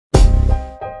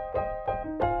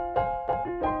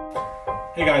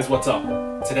Hey guys, what's up?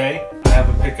 Today, I have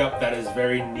a pickup that is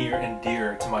very near and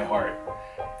dear to my heart.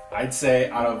 I'd say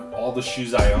out of all the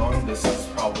shoes I own, this is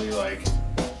probably like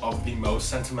of the most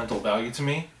sentimental value to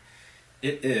me.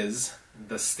 It is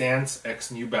the Stance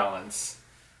X New Balance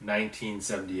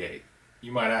 1978.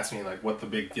 You might ask me like what the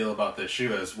big deal about this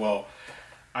shoe is. Well,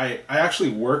 I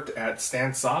actually worked at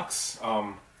Stance Socks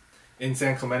in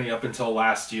San Clemente up until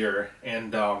last year,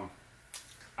 and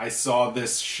I saw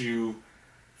this shoe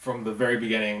from the very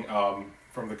beginning,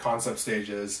 from the concept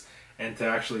stages, and to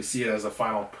actually see it as a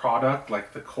final product,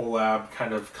 like the collab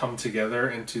kind of come together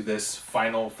into this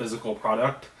final physical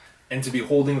product, and to be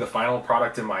holding the final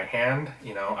product in my hand,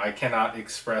 you know, I cannot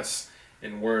express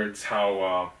in words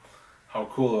how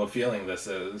cool of a feeling this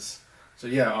is. So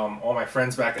yeah, all my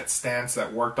friends back at Stance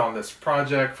that worked on this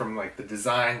project, from like the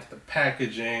design to the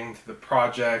packaging to the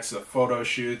projects, the photo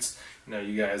shoots, you know,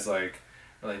 you guys like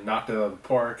really knocked it out of the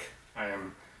park. I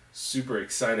am super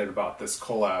excited about this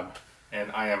collab, and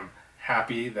I am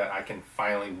happy that I can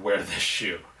finally wear this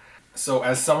shoe. So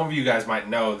as some of you guys might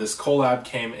know, this collab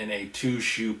came in a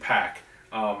 2-shoe pack.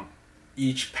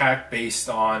 Each pack based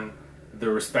on the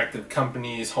respective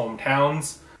company's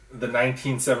hometowns. The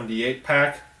 1978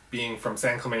 pack being from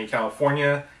San Clemente,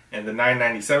 California, and the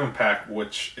 997 pack,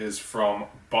 which is from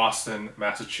Boston,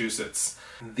 Massachusetts.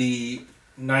 The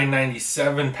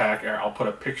 997 pack, I'll put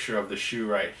a picture of the shoe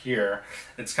right here.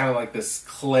 It's kind of like this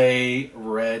clay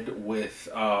red with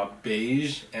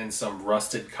beige and some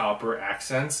rusted copper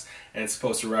accents, and it's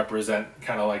supposed to represent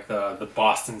kind of like the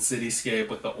Boston cityscape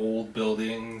with the old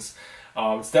buildings.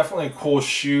 It's definitely a cool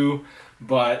shoe,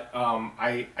 but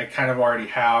I kind of already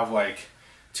have like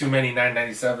too many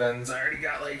 997s. I already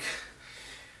got like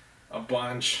a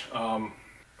bunch.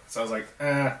 So I was like,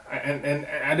 and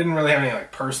I didn't really have any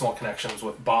like personal connections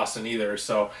with Boston either,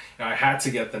 so you know, I had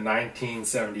to get the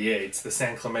 1978s, the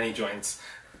San Clemente joints.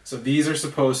 So these are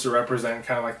supposed to represent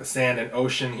kind of like the sand and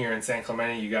ocean here in San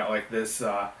Clemente. You got like this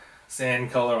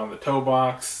sand color on the toe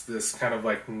box, this kind of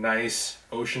like nice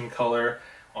ocean color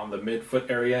on the midfoot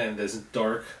area, and this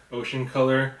dark ocean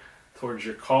color towards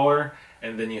your collar,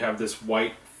 and then you have this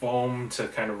white foam to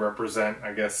kind of represent,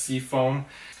 I guess, sea foam.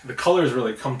 The colors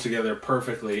really come together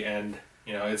perfectly, and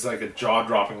you know, it's like a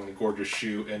jaw-droppingly gorgeous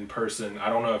shoe in person. I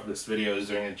don't know if this video is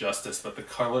doing it justice, but the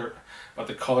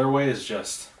colorway is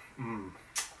just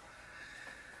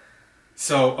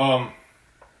So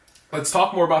let's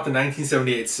talk more about the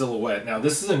 1978 silhouette. Now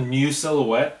this is a new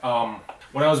silhouette.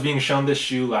 When I was being shown this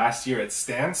shoe last year at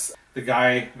Stance, the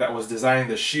guy that was designing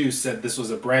the shoe said this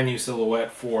was a brand new silhouette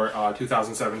for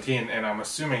 2017, and I'm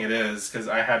assuming it is because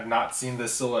I had not seen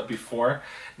this silhouette before.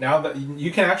 Now that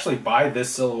you can actually buy this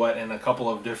silhouette in a couple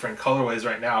of different colorways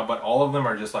right now, but all of them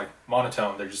are just like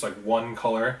monotone. They're just like one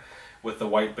color with the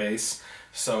white base,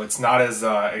 so it's not as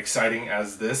exciting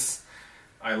as this.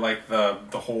 I like the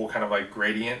whole kind of like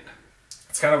gradient.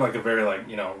 It's kind of like a very like,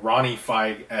 you know, Ronnie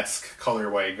Fieg-esque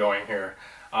colorway going here.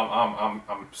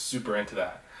 I'm super into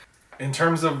that. In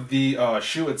terms of the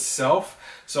shoe itself,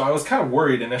 so I was kind of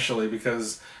worried initially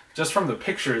because just from the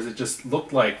pictures it just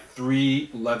looked like 3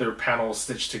 leather panels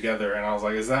stitched together, and I was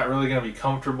like, is that really going to be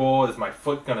comfortable? Is my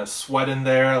foot going to sweat in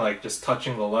there, like just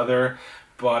touching the leather?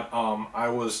 But I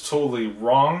was totally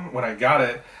wrong. When I got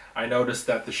it, I noticed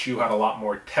that the shoe had a lot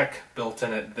more tech built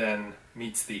in it than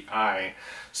meets the eye.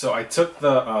 So I took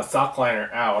the sock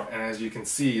liner out, and as you can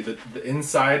see, the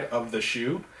inside of the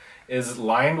shoe is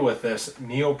lined with this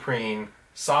neoprene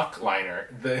sock liner.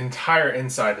 The entire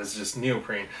inside is just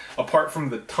neoprene. Apart from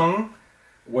the tongue,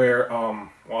 where well,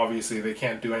 obviously they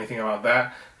can't do anything about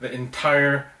that, the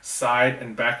entire side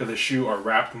and back of the shoe are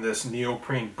wrapped in this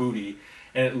neoprene booty,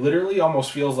 and it literally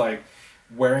almost feels like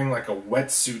wearing like a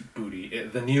wetsuit booty.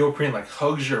 The neoprene like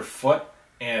hugs your foot,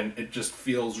 and it just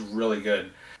feels really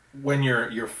good. When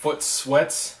your foot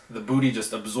sweats, the booty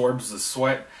just absorbs the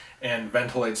sweat and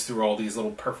ventilates through all these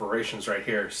little perforations right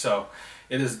here. So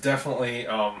it is definitely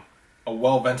a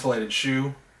well ventilated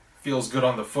shoe. Feels good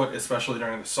on the foot, especially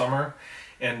during the summer.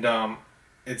 And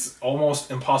it's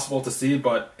almost impossible to see,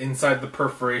 but inside the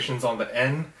perforations on the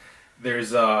end,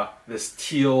 there's this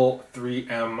teal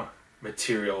 3M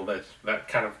material that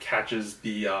kind of catches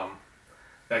the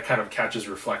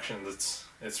reflections.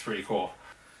 It's pretty cool.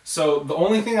 So the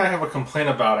only thing I have a complaint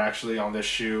about actually on this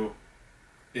shoe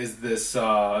is this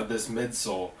this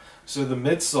midsole. So the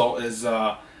midsole is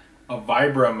a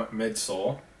Vibram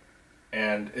midsole,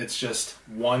 and it's just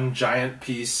one giant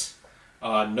piece,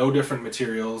 no different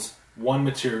materials, one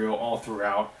material all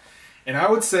throughout. And I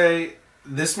would say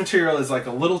this material is like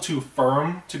a little too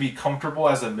firm to be comfortable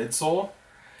as a midsole,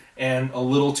 and a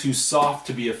little too soft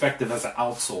to be effective as an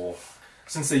outsole.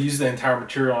 since they use the entire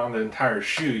material on the entire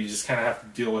shoe, you just kind of have to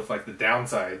deal with like the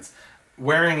downsides.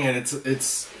 Wearing it,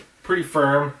 it's pretty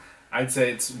firm. I'd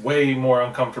say it's way more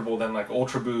uncomfortable than like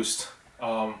Ultra Boost,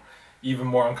 even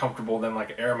more uncomfortable than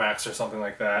like Air Max or something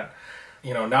like that.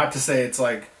 You know, not to say it's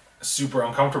like super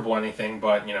uncomfortable or anything,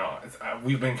 but you know,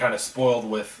 we've been kind of spoiled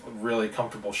with really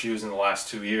comfortable shoes in the last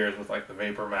 2 years with like the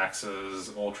Vapor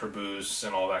Maxes, Ultra Boosts,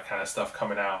 and all that kind of stuff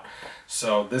coming out.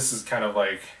 So this is kind of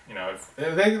like, you know,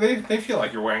 if they feel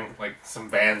like you're wearing like some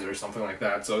Vans or something like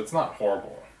that, so it's not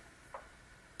horrible.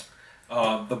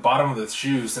 The bottom of the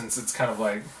shoe, since it's kind of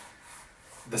like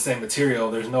the same material,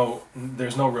 there's no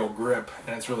real grip,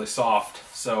 and it's really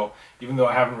soft. So even though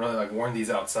I haven't really like worn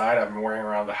these outside, I've been wearing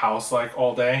around the house like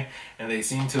all day, and they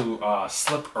seem to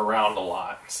slip around a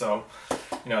lot. So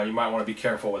you know, you might want to be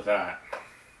careful with that.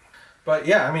 But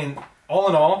yeah, I mean, all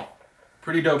in all,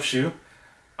 pretty dope shoe.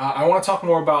 I want to talk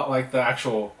more about like the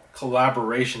actual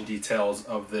collaboration details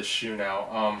of this shoe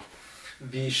now.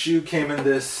 The shoe came in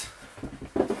this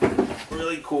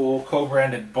really cool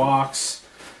co-branded box.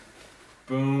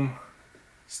 Boom,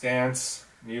 Stance,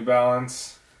 New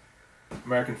Balance,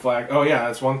 American flag. Oh yeah,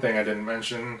 that's one thing I didn't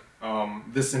mention.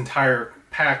 This entire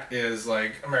pack is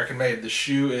like American made. The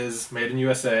shoe is made in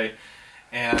USA,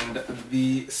 and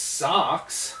the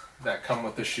socks that come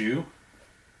with the shoe,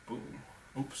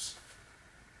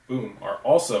 boom, are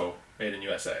also made in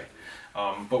USA.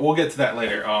 But we'll get to that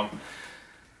later.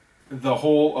 The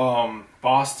whole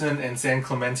Boston and San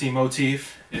Clemente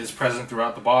motif is present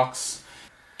throughout the box.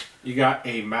 You got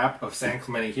a map of San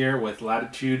Clemente here with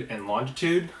latitude and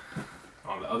longitude.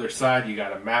 On the other side, you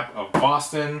got a map of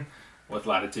Boston with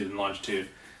latitude and longitude.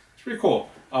 It's pretty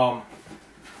cool. On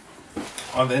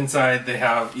the inside, they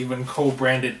have even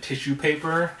co-branded tissue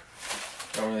paper.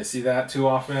 Don't really see that too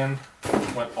often.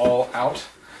 Went all out.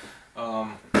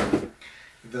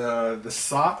 The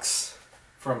socks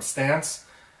from Stance.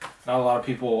 Not a lot of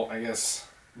people, I guess,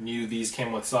 knew these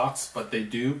came with socks, but they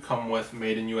do come with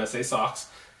made in USA socks.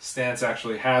 Stance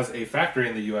actually has a factory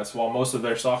in the US. While most of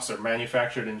their socks are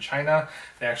manufactured in China,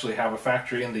 they actually have a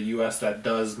factory in the US that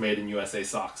does made in USA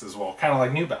socks as well, kind of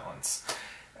like New Balance.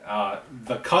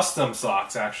 The custom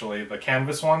socks, actually, the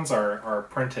canvas ones, are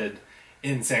printed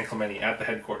in San Clemente at the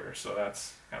headquarters, so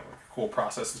that's kind of a cool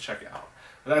process to check out.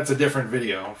 But that's a different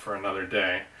video for another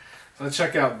day. So let's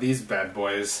check out these bad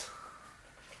boys.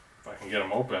 If I can get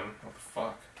them open. What the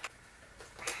fuck?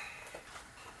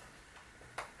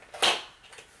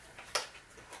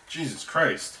 Jesus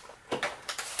Christ.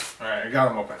 Alright, I got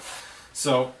them open.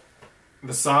 So,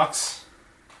 the socks,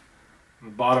 on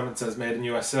the bottom it says made in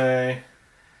USA.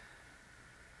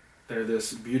 They're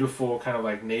this beautiful kind of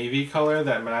like navy color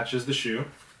that matches the shoe.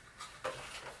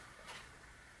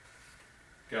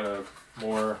 Got a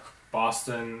more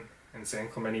Boston and San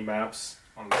Clemente maps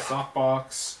on the sock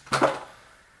box.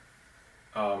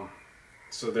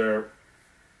 So they're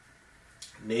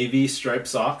navy striped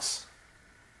socks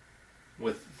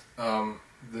with the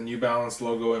New Balance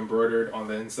logo embroidered on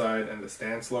the inside and the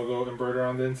Stance logo embroidered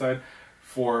on the inside.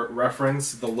 For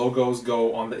reference, the logos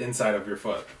go on the inside of your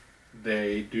foot.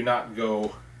 They do not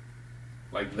go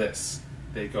like this.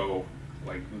 They go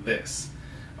like this.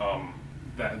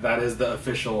 That is the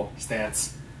official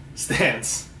stance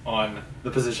on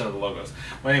the position of the logos.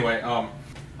 But anyway,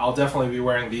 I'll definitely be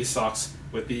wearing these socks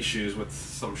with these shoes with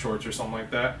some shorts or something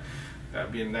like that.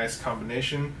 That'd be a nice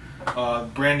combination.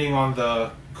 Branding on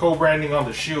the co-branding on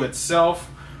the shoe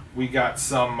itself. We got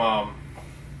some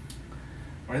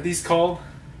what are these called?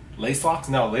 Lace locks?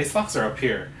 No, lace locks are up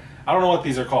here. I don't know what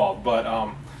these are called, but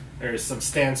there's some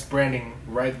Stance branding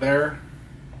right there.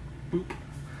 Boop.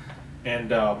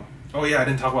 And oh yeah, I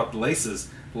didn't talk about the laces.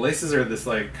 The laces are this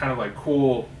like kind of like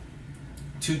cool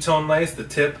two-tone lace. The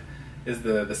tip is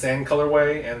the sand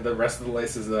colorway, and the rest of the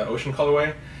lace is the ocean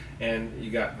colorway. And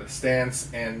you got the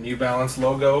Stance and New Balance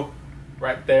logo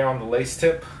right there on the lace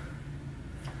tip.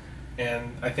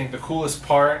 And I think the coolest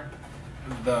part,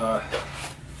 the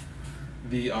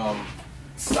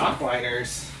stock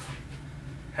liners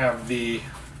have the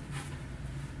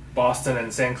Boston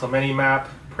and San Clemente map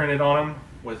printed on them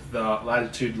with the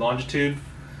latitude, longitude.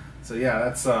 So yeah,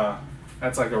 that's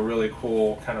like a really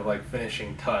cool kind of like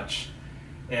finishing touch.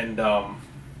 And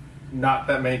not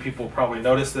that many people probably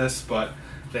notice this, but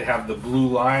they have the blue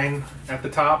line at the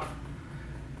top.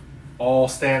 All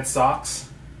Stance socks,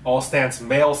 all Stance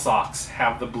male socks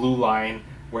have the blue line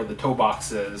where the toe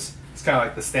box is. It's kind of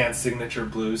like the Stance signature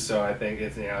blue, so I think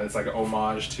it's, you know, it's like an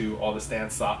homage to all the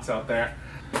Stance socks out there.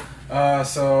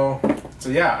 So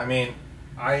yeah, I mean,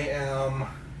 I am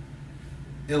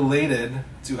elated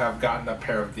to have gotten a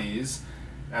pair of these,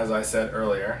 as I said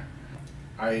earlier.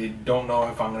 I don't know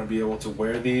if I'm going to be able to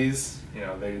wear these. You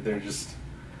know, they're just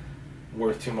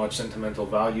worth too much sentimental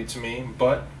value to me,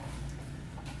 but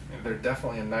they're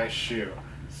definitely a nice shoe.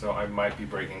 So I might be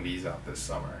breaking these out this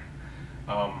summer.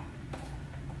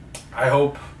 I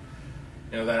hope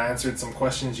that answered some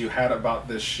questions you had about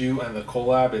this shoe and the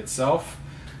collab itself.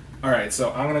 Alright,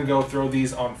 so I'm going to go throw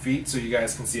these on feet so you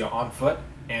guys can see it on foot.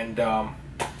 And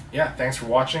yeah, thanks for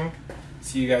watching.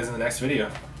 See you guys in the next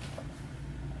video.